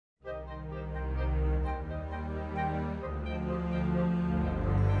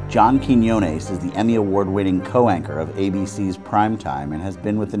John Quiñones is the Emmy Award-winning co-anchor of ABC's Primetime and has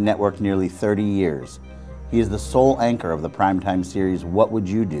been with the network nearly 30 years. He is the sole anchor of the Primetime series What Would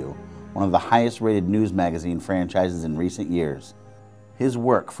You Do?, one of the highest-rated news magazine franchises in recent years. His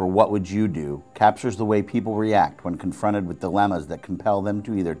work for What Would You Do? Captures the way people react when confronted with dilemmas that compel them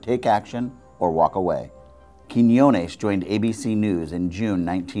to either take action or walk away. Quiñones joined ABC News in June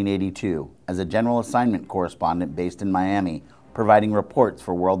 1982 as a general assignment correspondent based in Miami, providing reports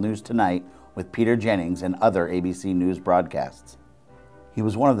for World News Tonight with Peter Jennings and other ABC News broadcasts. He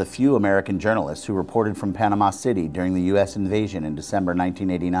was one of the few American journalists who reported from Panama City during the U.S. invasion in December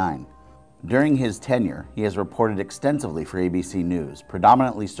 1989. During his tenure, he has reported extensively for ABC News,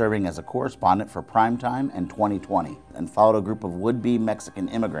 predominantly serving as a correspondent for Primetime and 2020, and followed a group of would-be Mexican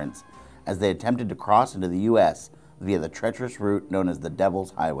immigrants as they attempted to cross into the U.S. via the treacherous route known as the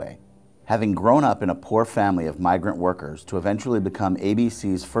Devil's Highway. Having grown up in a poor family of migrant workers to eventually become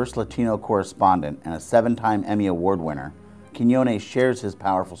ABC's first Latino correspondent and a 7-time Emmy Award winner, Quiñones shares his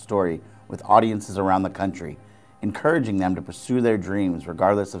powerful story with audiences around the country, encouraging them to pursue their dreams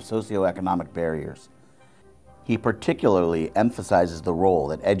regardless of socioeconomic barriers. He particularly emphasizes the role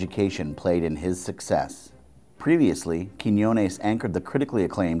that education played in his success. Previously, Quiñones anchored the critically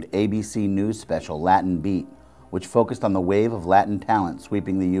acclaimed ABC News special Latin Beat, which focused on the wave of Latin talent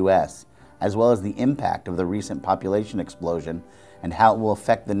sweeping the U.S., as well as the impact of the recent population explosion and how it will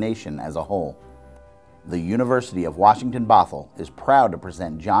affect the nation as a whole. The University of Washington Bothell is proud to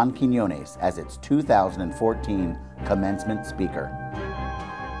present John Quiñones as its 2014 commencement speaker.